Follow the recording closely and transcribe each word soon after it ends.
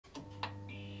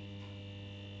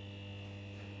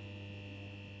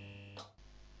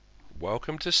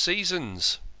welcome to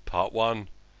Seasons, Part 1,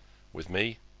 with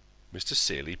me,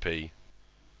 MrSealyp.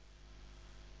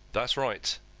 That's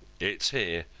right, it's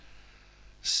here,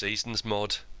 Seasons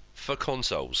mod for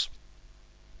consoles.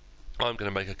 I'm going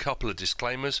to make a couple of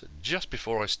disclaimers just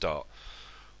before I start.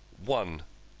 One,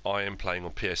 I am playing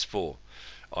on PS4.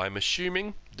 I'm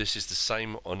assuming this is the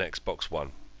same on Xbox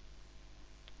One.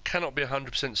 Cannot be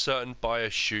 100% certain, but I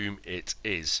assume it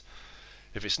is.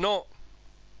 If it's not,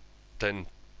 then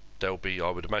there'll be, I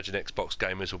would imagine Xbox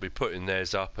gamers will be putting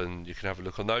theirs up and you can have a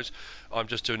look on those. I'm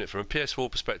just doing it from a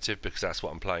PS4 perspective because that's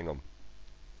what I'm playing on.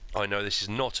 I know this is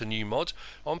not a new mod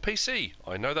on PC,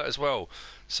 I know that as well.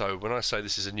 So when I say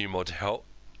this is a new mod out,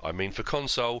 I mean for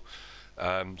console.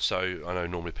 So I know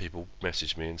normally people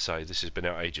message me and say this has been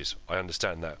out ages. I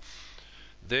understand that.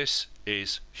 This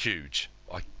is huge.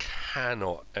 I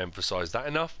cannot emphasize that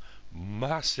enough.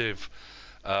 Massive.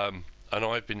 And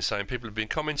I've been saying, people have been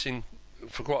commenting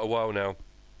for quite a while now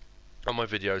on my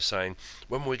videos saying,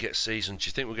 when will we get seasons? Do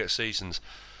you think we'll get seasons?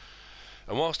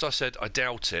 And whilst I said I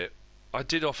doubt it, I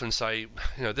did often say,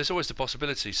 you know, there's always the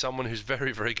possibility someone who's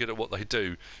very, very good at what they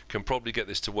do can probably get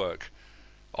this to work.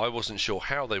 I wasn't sure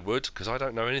how they would because I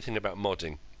don't know anything about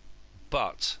modding,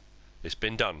 but it's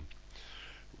been done.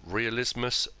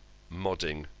 Realismus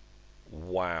Modding.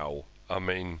 Wow. I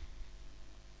mean,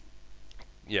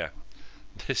 yeah,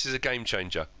 this is a game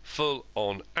changer, full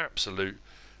on, absolute,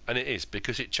 and it is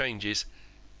because it changes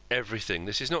everything.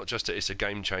 This is not just that it's a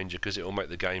game changer because it will make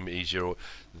the game easier.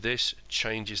 This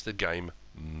changes the game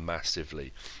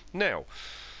massively. Now,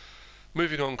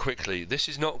 moving on quickly, this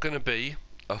is not going to be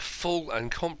a full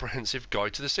and comprehensive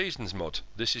guide to the Seasons mod.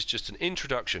 This is just an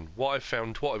introduction. What I've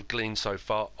found, what I've gleaned so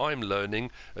far, I'm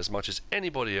learning as much as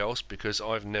anybody else because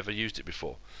I've never used it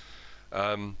before.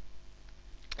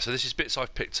 So this is bits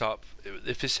I've picked up.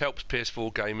 If this helps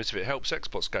PS4 gamers, if it helps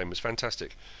Xbox gamers,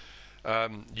 fantastic.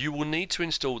 You will need to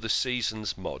install the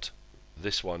Seasons mod,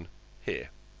 this one here.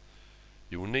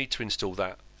 You will need to install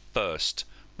that first.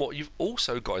 What you've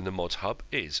also got in the mod hub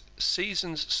is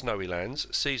Seasons Snowy Lands,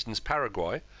 Seasons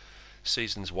Paraguay,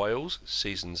 Seasons Wales,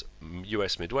 Seasons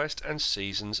US Midwest, and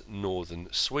Seasons Northern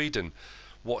Sweden.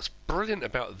 What's brilliant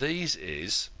about these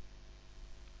is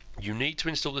you need to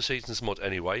install the Seasons mod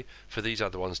anyway for these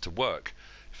other ones to work.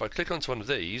 If I click onto one of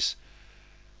these,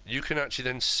 you can actually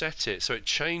then set it so it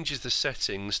changes the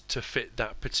settings to fit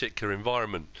that particular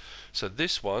environment. So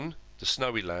this one, the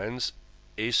Snowy Lands,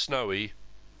 is snowy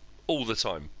all the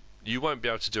time. You won't be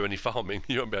able to do any farming,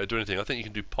 you won't be able to do anything. I think you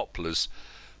can do poplars,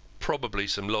 probably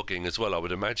some logging as well, I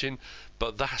would imagine,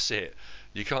 but that's it.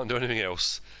 You can't do anything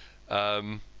else.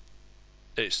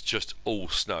 It's just all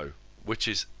snow, which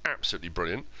is absolutely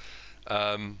brilliant.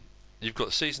 You've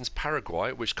got Seasons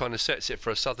Paraguay, which kind of sets it for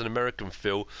a Southern American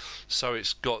feel, so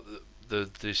it's got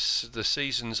the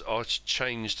seasons are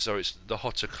changed, so it's the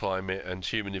hotter climate and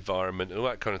humid environment and all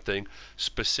that kind of thing,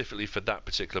 specifically for that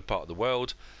particular part of the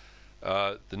world.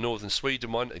 The Northern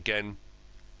Sweden one, again,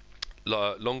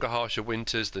 longer, harsher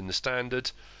winters than the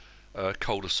standard,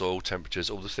 colder soil temperatures,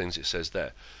 all the things it says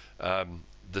there.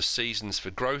 The seasons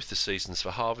for growth, the seasons for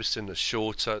harvesting are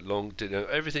shorter, long,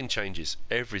 everything changes.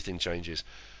 Everything changes.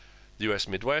 The US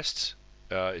Midwest,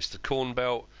 it's the Corn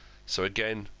Belt, so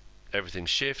again, everything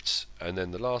shifts. And then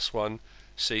the last one,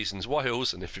 Seasons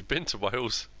Wales, and if you've been to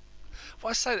Wales, well,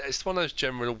 I say that it's one of those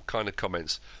general kind of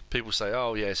comments. People say,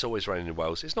 oh yeah, it's always raining in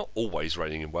Wales. It's not always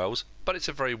raining in Wales, but it's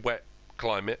a very wet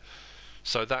climate,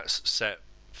 so that's set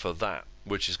for that,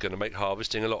 which is going to make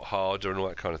harvesting a lot harder and all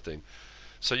that kind of thing.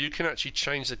 So you can actually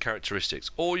change the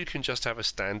characteristics, or you can just have a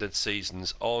standard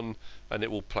seasons on and it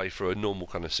will play through a normal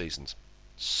kind of seasons.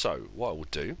 So what I will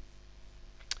do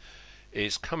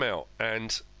is come out,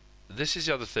 and this is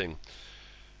the other thing,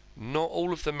 not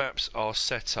all of the maps are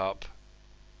set up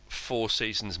for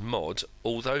Seasons mod,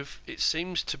 although it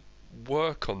seems to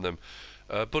work on them.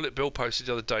 Bullet Bill posted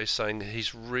the other day saying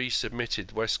he's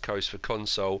resubmitted West Coast for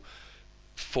console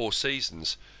for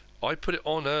Seasons. I put it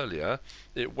on earlier,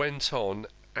 it went on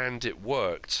and it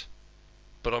worked,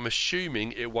 but I'm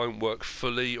assuming it won't work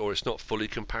fully, or it's not fully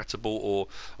compatible, or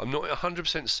I'm not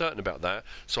 100% certain about that,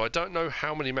 so I don't know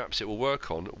how many maps it will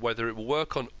work on, whether it will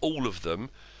work on all of them,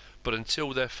 but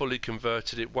until they're fully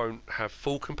converted it won't have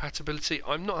full compatibility.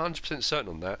 I'm not 100% certain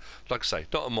on that. Like I say,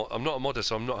 I'm not a modder,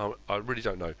 so I really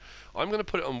don't know. I'm going to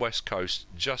put it on West Coast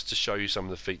just to show you some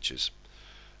of the features.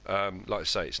 Like I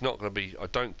say, it's not going to be, I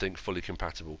don't think, fully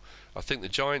compatible. I think the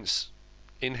Giants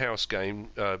in-house game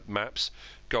maps,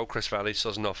 Goldcrest Valley,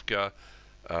 Sosnovka,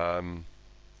 and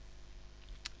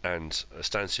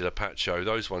Estancia Pacho,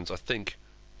 those ones I think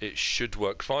it should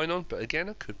work fine on, but again,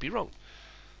 I could be wrong.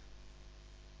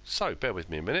 So bear with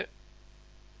me a minute.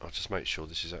 I'll just make sure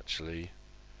this is actually,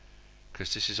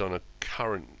 because this is on a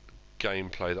current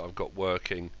gameplay that I've got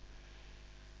working,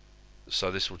 so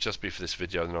this will just be for this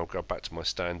video, and then I'll go back to my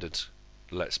standard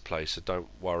Let's Play. So don't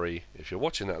worry if you're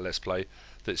watching that Let's Play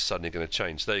that it's suddenly going to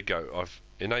change. There you go, I've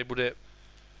enabled it,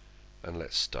 and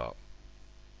let's start.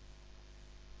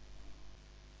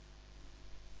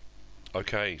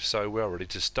 Okay, so we're ready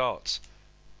to start.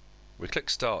 We click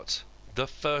start. The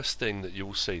first thing that you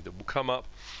will see that will come up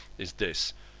is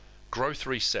this: growth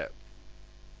reset.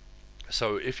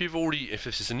 So if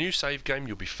this is a new save game,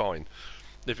 you'll be fine.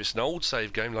 If it's an old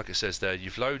save game, like it says there,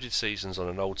 you've loaded Seasons on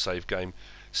an old save game,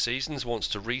 Seasons wants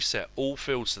to reset all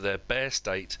fields to their bare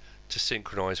state to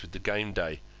synchronize with the game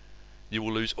day. You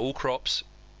will lose all crops.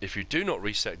 If you do not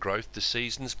reset growth, the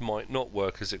Seasons might not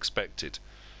work as expected.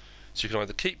 So you can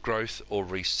either keep growth or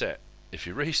reset. If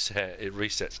you reset, it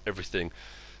resets everything.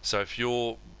 So if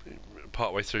you're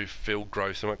partway through field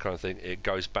growth and that kind of thing, it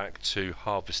goes back to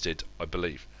harvested, I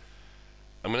believe.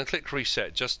 I'm going to click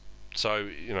reset just so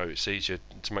you know it's easier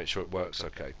to make sure it works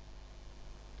okay.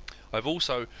 I've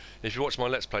also, if you watch my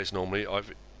Let's Plays normally,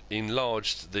 I've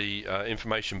enlarged the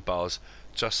information bars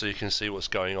just so you can see what's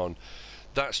going on.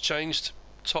 That's changed.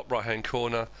 Top right hand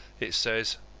corner, it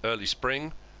says early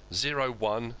spring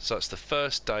 01, so that's the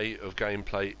first day of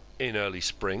gameplay in early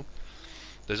spring.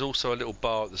 There's also a little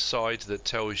bar at the side that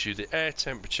tells you the air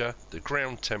temperature, the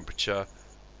ground temperature,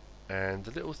 and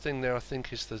the little thing there I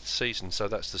think is the season, so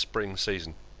that's the spring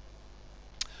season.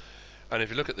 And if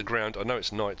you look at the ground, I know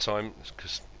it's night time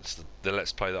because it's the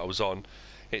Let's Play that I was on,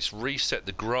 it's reset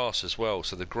the grass as well,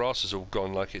 so the grass has all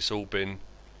gone like it's all been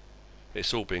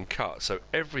cut, so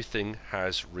everything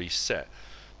has reset.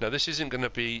 Now this isn't going to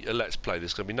be a Let's Play,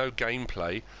 there's going to be no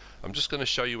gameplay. I'm just going to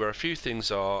show you where a few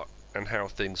things are and how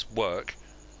things work.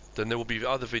 Then there will be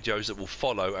other videos that will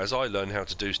follow as I learn how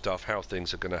to do stuff, how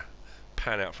things are going to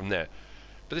pan out from there.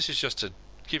 But this is just to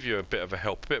give you a bit of a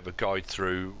help, a bit of a guide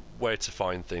through where to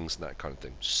find things and that kind of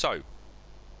thing. So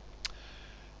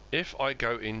if I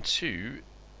go into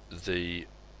the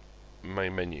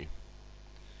main menu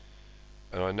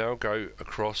and I now go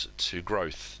across to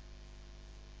growth,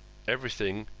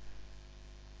 everything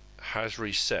has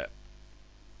reset.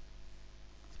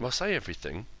 Well, I say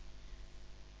everything,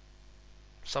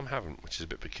 some haven't, which is a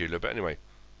bit peculiar, but anyway,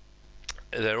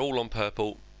 they're all on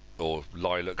purple or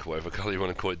lilac, whatever colour you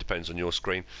want to call it, depends on your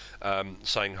screen,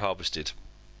 saying harvested.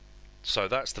 So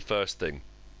that's the first thing.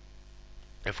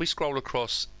 If we scroll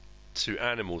across to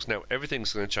animals, now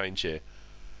everything's going to change here.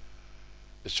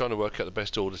 It's trying to work out the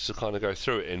best order to kind of go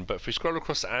through it in, but if we scroll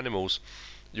across to animals,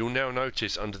 you'll now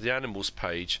notice under the animals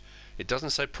page it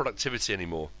doesn't say productivity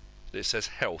anymore, it says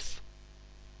health.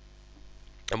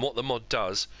 And what the mod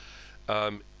does,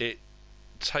 it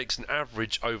takes an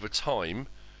average over time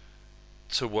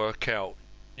to work out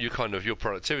your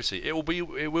productivity. It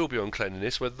will be on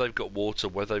cleanliness, whether they've got water,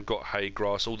 whether they've got hay,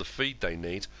 grass, all the feed they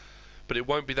need, but it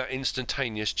won't be that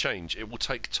instantaneous change. It will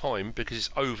take time because it's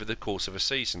over the course of a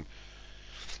season.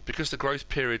 Because the growth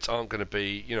periods aren't going to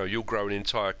be, you'll grow an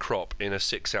entire crop in a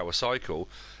 6-hour cycle.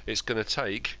 It's going to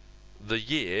take the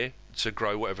year to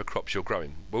grow whatever crops you're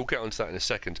growing. We'll get onto that in a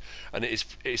second. And it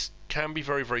can be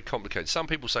very, very complicated. Some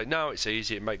people say, no, it's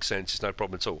easy, it makes sense, it's no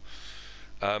problem at all.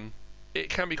 It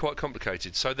can be quite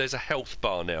complicated. So there's a health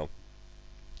bar now,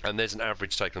 and there's an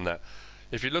average take on that.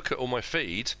 If you look at all my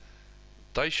feed,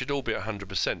 they should all be at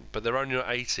 100%, but they're only at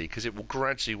 80 because it will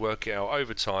gradually work it out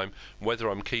over time whether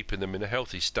I'm keeping them in a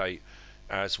healthy state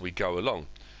as we go along.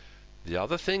 The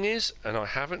other thing is, and I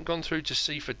haven't gone through to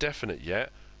see for definite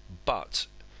yet, but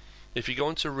if you go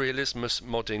onto Realismus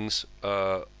Modding's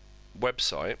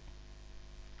website,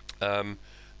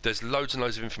 there's loads and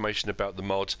loads of information about the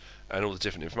mod, and all the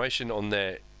different information on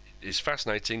there is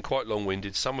fascinating, quite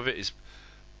long-winded. Some of it is,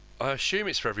 I assume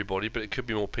it's for everybody, but it could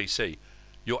be more PC.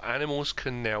 Your animals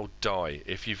can now die.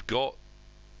 If you've got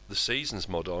the Seasons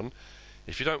mod on,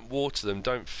 if you don't water them,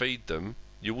 don't feed them,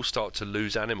 you will start to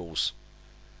lose animals.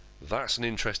 That's an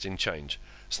interesting change.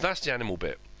 So that's the animal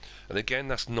bit. And again,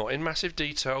 that's not in massive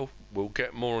detail. We'll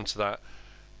get more onto that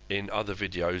in other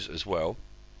videos as well.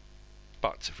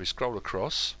 But if we scroll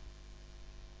across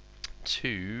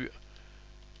to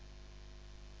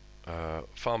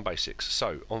Farm Basics.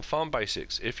 So on Farm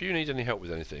Basics, if you need any help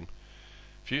with anything,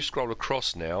 if you scroll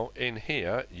across now, in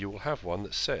here you will have one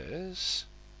that says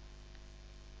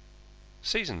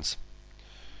Seasons.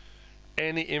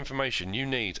 Any information you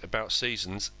need about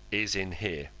Seasons is in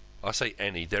here. I say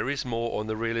any, there is more on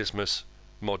the Realismus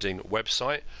Modding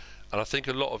website, and I think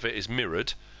a lot of it is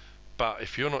mirrored, but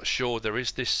if you're not sure, there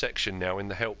is this section now in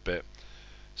the help bit.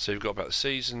 So you've got about the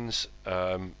seasons,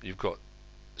 you've got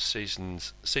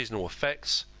seasonal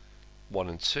effects, 1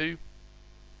 and 2.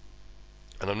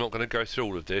 And I'm not going to go through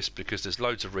all of this because there's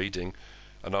loads of reading,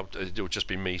 and it'll just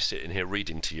be me sitting here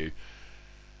reading to you.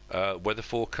 Weather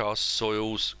forecast,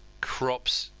 soils,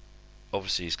 crops,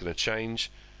 obviously is going to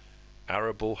change.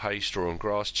 Arable, hay, straw and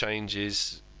grass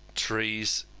changes.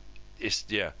 Trees,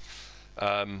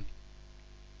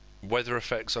 weather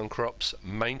effects on crops.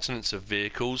 Maintenance of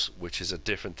vehicles, which is a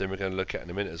different thing we're going to look at in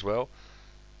a minute as well.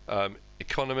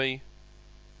 Economy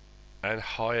and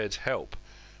hired help.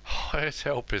 Hired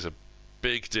help is a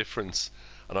big difference,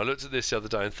 and I looked at this the other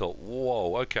day and thought,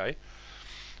 whoa, okay.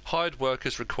 Hired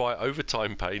workers require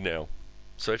overtime pay now.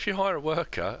 So if you hire a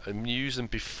worker and use them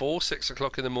before 6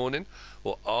 o'clock in the morning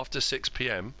or after 6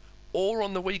 p.m. or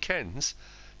on the weekends,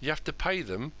 you have to pay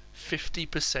them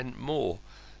 50% more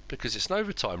because it's an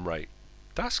overtime rate.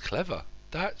 That's clever.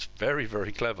 That's very,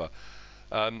 very clever.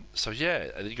 So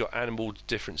yeah, you've got animal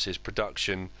differences,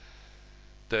 production,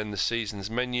 then the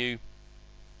season's menu.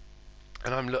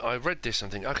 And I read this and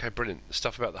I'm thinking, okay, brilliant.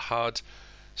 Stuff about the HUD,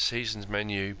 season's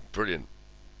menu, brilliant.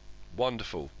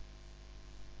 Wonderful.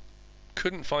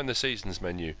 Couldn't find the season's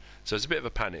menu, so it's a bit of a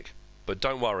panic. But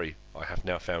don't worry, I have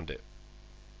now found it.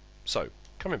 So,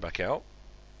 coming back out.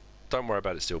 Don't worry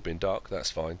about it still being dark,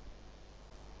 that's fine.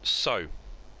 So,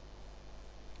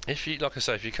 if you, like I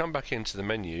say, if you come back into the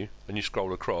menu and you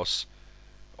scroll across,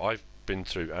 I've been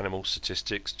through animal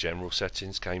statistics, general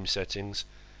settings, game settings,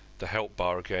 the help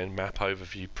bar again, map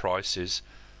overview, prices,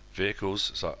 vehicles.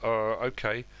 It's like,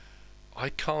 okay, I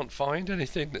can't find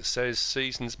anything that says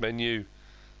seasons menu,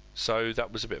 so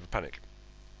that was a bit of a panic.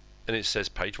 And it says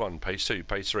page 1, page 2,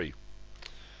 page 3.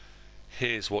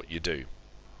 Here's what you do.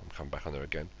 I'll come back on there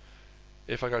again.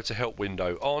 If I go to help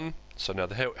window on, so now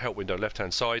the help window left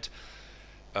hand side,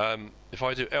 if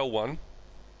I do L1,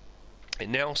 it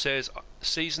now says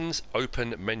seasons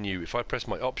open menu. If I press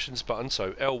my options button,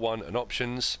 so L1 and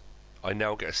options, I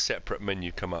now get a separate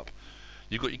menu come up.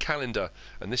 You've got your calendar,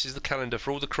 and this is the calendar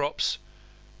for all the crops,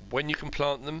 when you can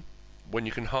plant them, when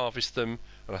you can harvest them,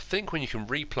 and I think when you can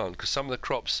replant, because some of the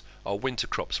crops are winter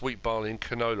crops, wheat, barley and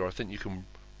canola. I think you can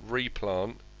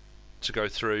replant to go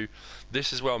through.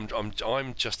 This is where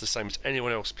I'm just the same as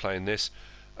anyone else playing this.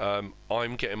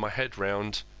 I'm getting my head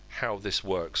round how this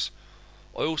works.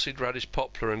 Oilseed radish,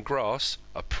 poplar and grass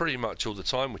are pretty much all the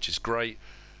time, which is great,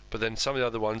 but then some of the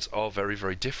other ones are very,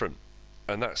 very different,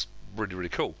 and that's really, really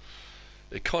cool.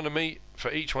 Economy,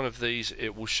 for each one of these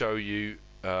it will show you,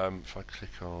 if I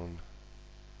click on,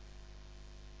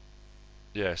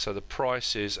 yeah, so the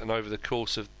prices, and over the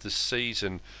course of the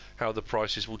season how the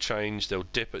prices will change. They'll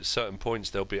dip at certain points,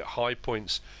 they'll be at high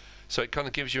points, so it kind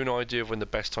of gives you an idea of when the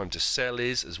best time to sell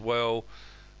is as well.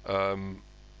 Yeah,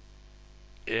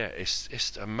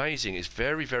 it's amazing. It's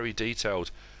very, very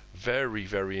detailed, very,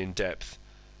 very in depth,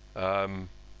 but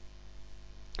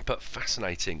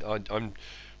fascinating. I'm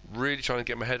really trying to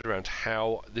get my head around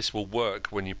how this will work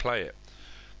when you play it.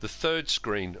 The third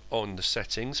screen on the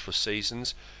settings for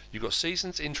seasons, you've got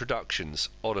seasons introductions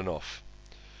on and off.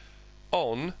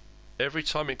 On, every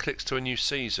time it clicks to a new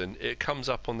season, it comes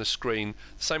up on the screen,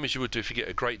 same as you would do if you get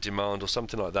a great demand or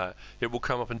something like that. It will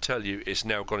come up and tell you it's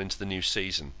now gone into the new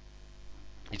season.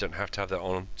 You don't have to have that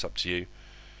on, it's up to you.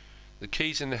 The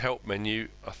keys in the help menu,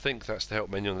 I think that's the help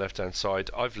menu on the left hand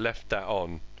side. I've left that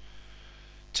on.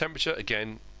 Temperature,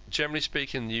 again, generally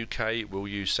speaking in the UK we'll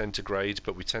use centigrade,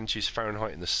 but we tend to use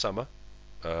Fahrenheit in the summer.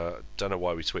 Don't know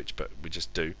why we switch, but we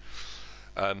just do.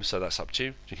 So that's up to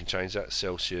you. You can change that,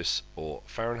 Celsius or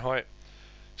Fahrenheit.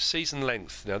 Season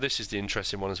length, now this is the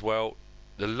interesting one as well.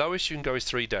 The lowest you can go is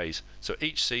 3 days, so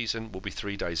each season will be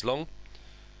 3 days long.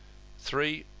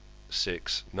 3,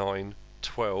 6, 9,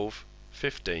 12,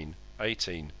 15,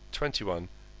 18, 21,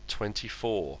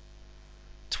 24.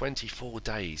 24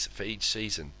 days for each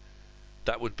season.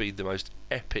 That would be the most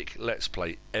epic Let's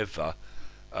Play ever.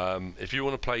 If you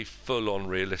want to play full on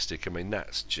realistic, I mean,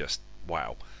 that's just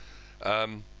wow.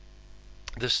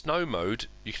 The snow mode,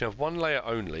 you can have one layer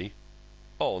only,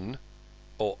 on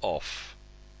or off.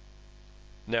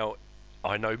 Now,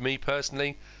 I know me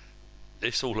personally,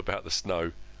 it's all about the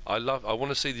snow. I want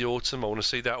to see the autumn. I want to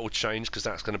see that all change because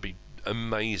that's going to be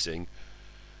amazing.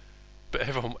 But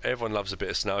everyone loves a bit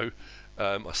of snow.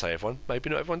 I say everyone, maybe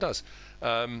not everyone does.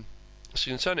 So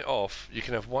you can turn it off. You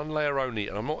can have one layer only,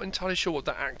 and I'm not entirely sure what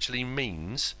that actually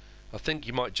means. I think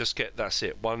you might just get, that's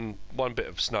it, one bit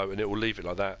of snow, and it will leave it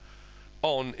like that.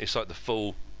 On, it's like the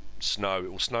full snow.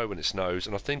 It will snow when it snows,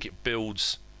 and I think it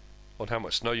builds on how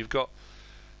much snow you've got.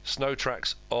 Snow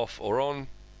tracks off or on.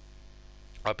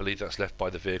 I believe that's left by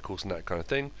the vehicles and that kind of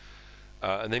thing.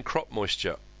 And then crop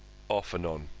moisture off and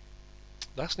on.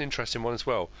 That's an interesting one as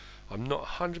well. I'm not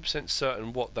 100%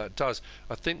 certain what that does.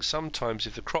 I think sometimes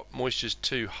if the crop moisture is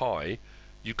too high,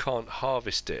 you can't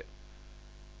harvest it,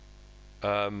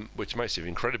 which makes it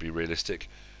incredibly realistic.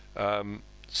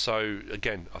 So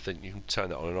again, I think you can turn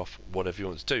that on and off, whatever you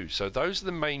want to do. So those are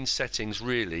the main settings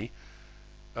really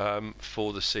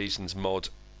for the Seasons mod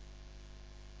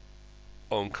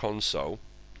on console.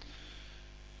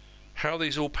 How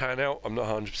these all pan out, I'm not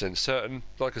 100% certain.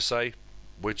 Like I say,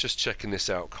 we're just checking this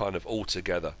out kind of all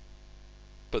together.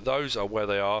 But those are where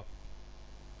they are.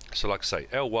 So like I say,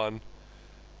 L1,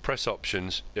 press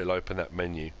options, it'll open that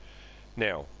menu.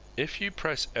 Now, if you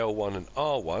press L1 and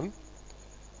R1,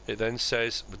 it then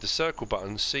says with the circle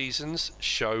button, seasons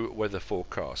show weather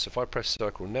forecast. If I press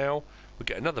circle now, we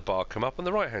get another bar come up on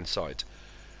the right hand side.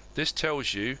 This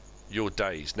tells you your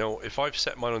days. Now if I've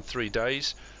set mine on 3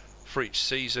 days for each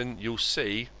season, you'll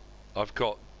see I've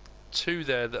got 2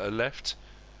 there that are left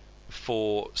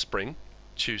for spring,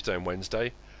 Tuesday and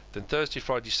Wednesday. Then Thursday,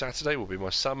 Friday, Saturday will be my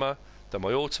summer. Then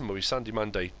my autumn will be Sunday,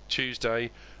 Monday,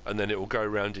 Tuesday, and then it will go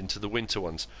around into the winter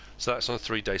ones. So that's on a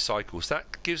 3-day cycle. So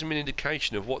that gives me an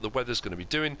indication of what the weather's going to be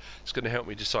doing. It's going to help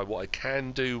me decide what I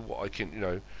can do, what I can, you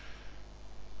know.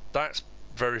 That's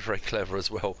very, very clever as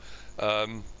well.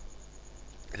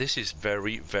 This is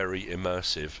very, very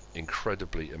immersive,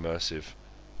 incredibly immersive.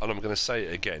 And I'm going to say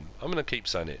it again. I'm going to keep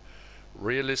saying it.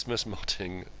 Realismus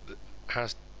Modding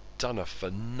has done a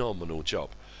phenomenal job.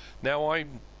 Now,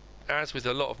 as with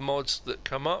a lot of mods that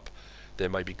come up, there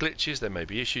may be glitches, there may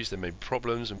be issues, there may be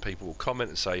problems, and people will comment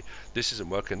and say, this isn't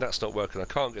working, that's not working, I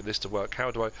can't get this to work,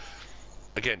 how do I...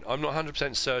 Again, I'm not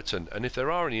 100% certain, and if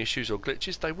there are any issues or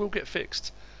glitches, they will get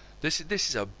fixed. This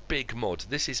is a big mod,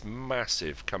 this is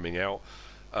massive coming out,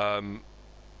 and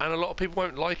a lot of people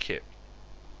won't like it.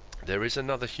 There is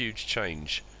another huge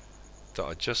change that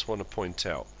I just want to point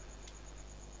out.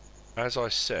 As I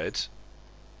said,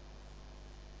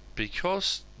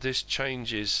 because this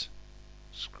changes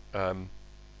the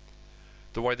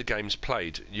way the game's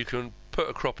played, you can put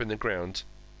a crop in the ground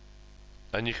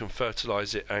and you can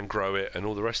fertilise it and grow it and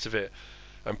all the rest of it,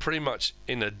 and pretty much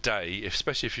in a day,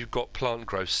 especially if you've got plant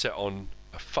growth set on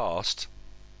a fast,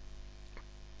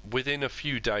 within a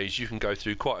few days you can go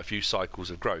through quite a few cycles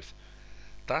of growth.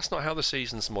 That's not how the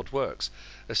seasons mod works.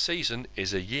 A season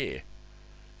is a year.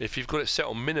 If you've got it set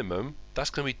on minimum, that's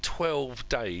going to be 12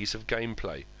 days of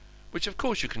gameplay, which of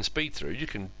course you can speed through. You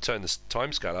can turn the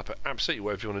timescale up at absolutely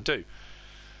whatever you want to do.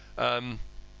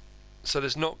 So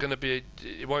there's not going to be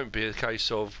it won't be a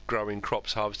case of growing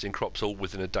crops, harvesting crops all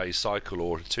within a day's cycle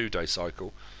or a 2-day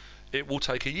cycle. It will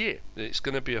take a year. It's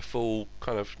going to be a full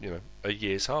kind of, you know, a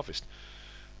year's harvest.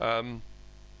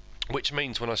 Which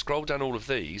means when I scroll down all of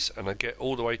these and I get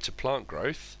all the way to plant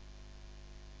growth,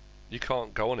 you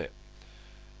can't go on it.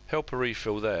 Helper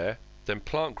refill there, then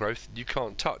plant growth you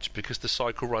can't touch because the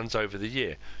cycle runs over the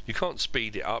year. You can't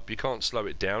speed it up, you can't slow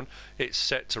it down. It's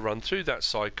set to run through that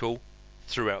cycle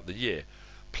throughout the year.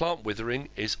 Plant withering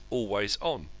is always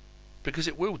on, because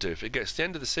it will do. If it gets to the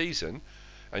end of the season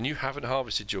and you haven't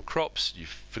harvested your crops, you've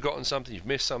forgotten something, you've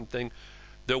missed something,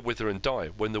 they'll wither and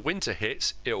die. When the winter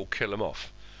hits, it'll kill them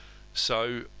off.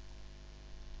 So,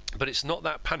 but it's not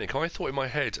that panic. I thought in my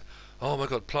head, oh my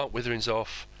god, plant withering's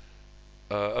off,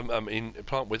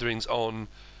 plant withering's on,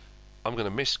 I'm going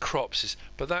to miss crops.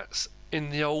 But that's in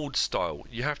the old style.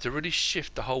 You have to really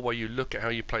shift the whole way you look at how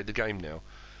you play the game now,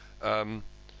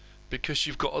 because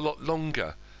you've got a lot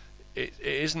longer. It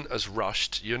isn't as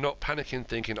rushed. You're not panicking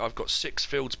thinking, I've got 6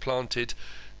 fields planted,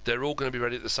 they're all going to be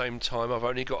ready at the same time, I've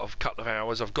only got a couple of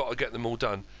hours, I've got to get them all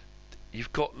done.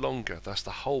 You've got longer. That's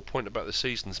the whole point about the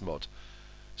seasons mod.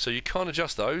 So you can't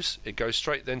adjust those. It goes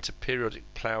straight then to periodic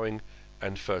ploughing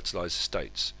and fertilizer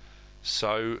states.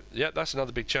 So yeah, that's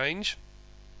another big change.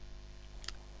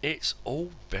 It's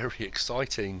all very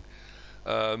exciting.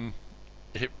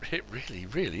 It really,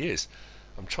 really is.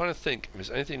 I'm trying to think if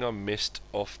there's anything I missed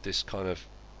off this kind of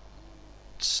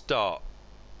start.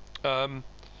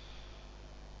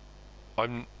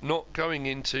 I'm not going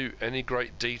into any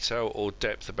great detail or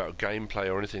depth about gameplay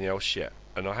or anything else yet,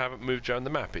 and I haven't moved around the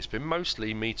map. It's been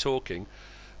mostly me talking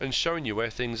and showing you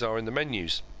where things are in the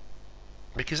menus,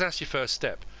 because that's your first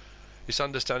step. It's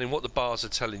understanding what the bars are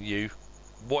telling you,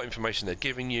 what information they're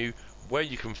giving you, where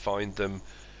you can find them.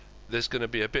 There's going to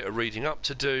be a bit of reading up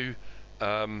to do,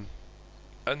 and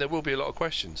there will be a lot of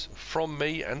questions from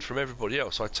me and from everybody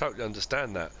else. I totally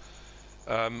understand that.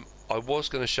 I was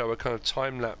going to show a kind of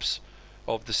time lapse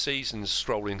of the seasons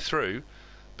scrolling through,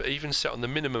 but even set on the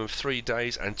minimum of 3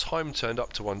 days and time turned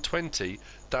up to 120,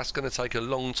 that's going to take a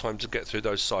long time to get through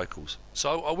those cycles.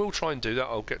 So I will try and do that.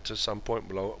 I'll get to some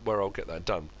point where I'll get that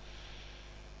done.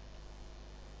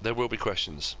 there will be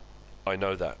questions. I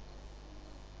know that,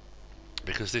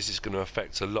 because this is going to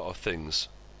affect a lot of things.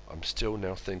 I'm still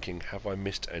now thinking, have I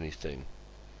missed anything?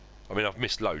 I mean, I've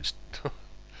missed loads.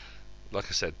 Like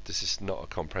I said, this is not a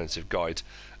comprehensive guide.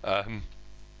 I'm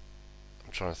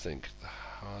trying to think.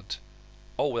 Hard.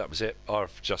 Oh, that was it.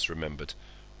 I've just remembered.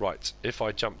 Right, if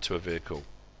I jump to a vehicle.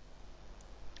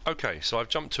 Okay, so I've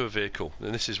jumped to a vehicle,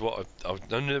 and this is what I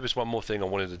know. There was one more thing I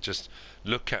wanted to just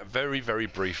look at very, very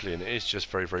briefly, and it is just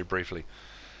very, very briefly.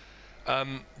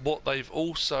 What they've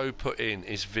also put in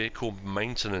is vehicle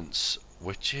maintenance,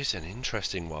 which is an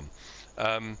interesting one.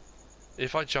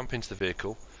 If I jump into the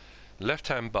vehicle,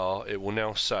 left-hand bar, it will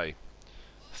now say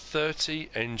 30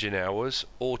 engine hours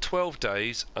or 12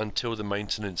 days until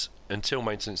maintenance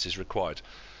is required.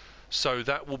 So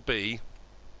that will be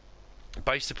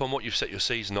based upon what you've set your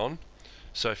season on.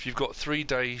 So if you've got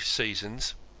 3-day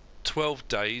seasons, 12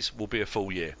 days will be a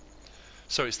full year.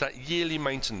 So it's that yearly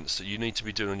maintenance that you need to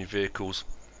be doing on your vehicles.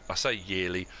 I say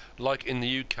yearly, like in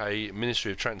the UK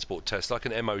Ministry of Transport test, like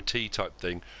an MOT type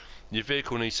thing. Your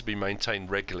vehicle needs to be maintained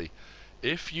regularly.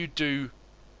 If you do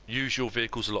use your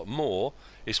vehicles a lot more,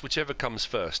 it's whichever comes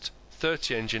first,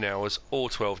 30 engine hours or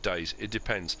 12 days, it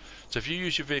depends. So if you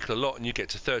use your vehicle a lot and you get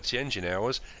to 30 engine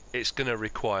hours, it's going to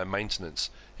require maintenance.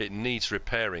 It needs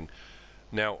repairing.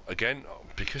 Now again,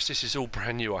 because this is all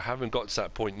brand new, I haven't got to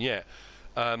that point yet,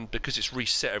 because it's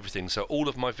reset everything. So all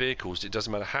of my vehicles, it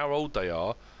doesn't matter how old they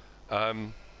are,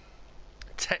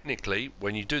 technically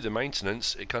when you do the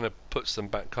maintenance, it kind of puts them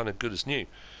back kind of good as new.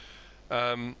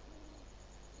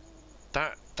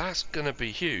 That's going to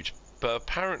be huge. But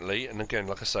apparently, and again,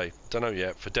 like I say, don't know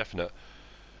yet for definite,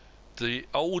 the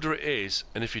older it is,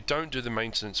 and if you don't do the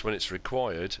maintenance when it's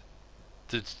required,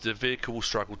 the vehicle will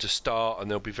struggle to start, and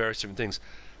there'll be various different things.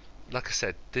 Like I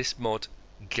said, this mod,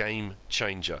 game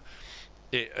changer.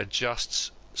 It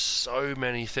adjusts so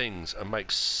many things and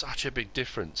makes such a big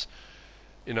difference.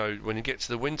 You know, when you get to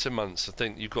the winter months, I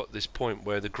think you've got this point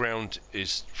where the ground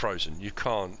is frozen. You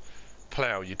can't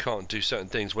plough, you can't do certain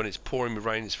things. When it's pouring with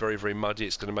rain, it's very, very muddy.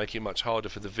 It's going to make it much harder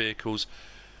for the vehicles.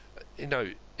 You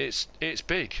know, it's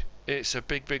big. It's a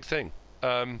big, big thing.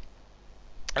 And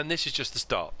this is just the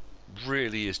start.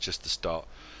 Really is just the start.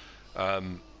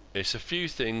 It's a few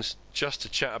things just to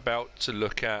chat about, to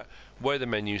look at, where the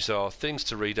menus are, things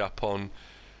to read up on,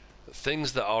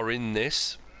 things that are in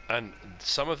this, and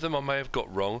some of them I may have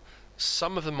got wrong,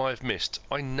 some of them I've missed.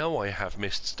 I know I have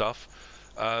missed stuff.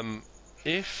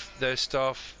 If there's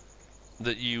stuff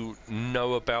that you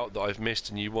know about that I've missed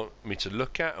and you want me to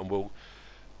look at, and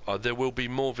there will be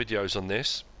more videos on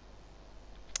this,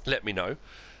 let me know.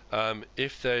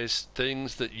 If there's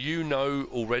things that you know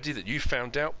already that you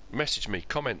found out, message me,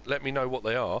 comment, let me know what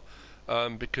they are,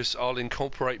 because I'll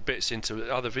incorporate bits into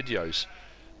other videos.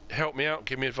 Help me out,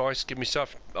 give me advice, give me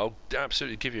stuff. I'll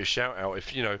absolutely give you a shout out.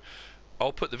 If you know,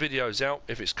 I'll put the videos out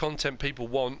if it's content people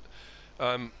want,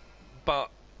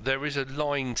 but there is a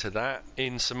line to that,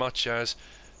 in so much as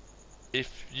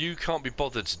if you can't be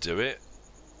bothered to do it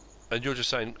and you're just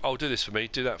saying, oh, do this for me,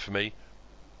 do that for me,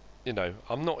 you know,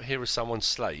 I'm not here as someone's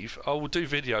slave. I will do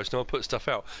videos and I'll put stuff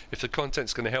out if the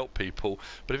content's going to help people.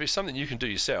 But if it's something you can do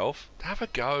yourself, have a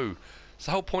go. It's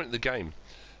the whole point of the game.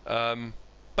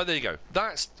 But there you go.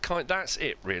 That's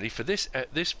it really for this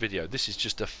video. This is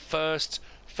just a first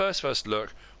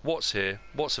look. What's here,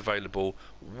 what's available,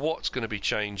 what's going to be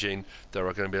changing. There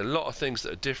are going to be a lot of things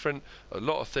that are different, a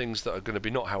lot of things that are going to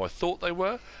be not how I thought they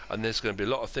were, and there's going to be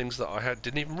a lot of things that I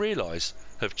didn't even realise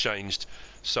have changed.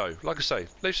 So, like I say,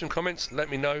 leave some comments, let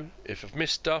me know if I've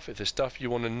missed stuff, if there's stuff you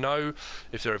want to know,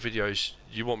 if there are videos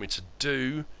you want me to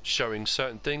do showing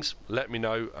certain things, let me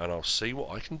know and I'll see what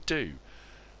I can do.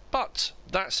 But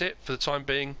that's it for the time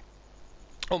being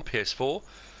on PS4.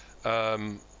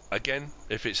 Again,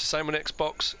 if it's the same on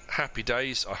Xbox, happy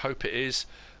days, I hope it is.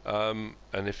 And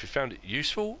if you found it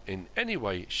useful in any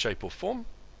way, shape or form,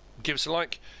 give us a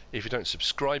like. If you don't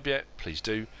subscribe yet, please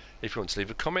do. If you want to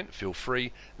leave a comment, feel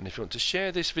free. And if you want to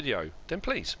share this video, then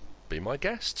please be my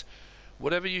guest.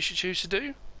 Whatever you should choose to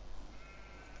do.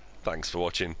 Thanks for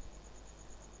watching.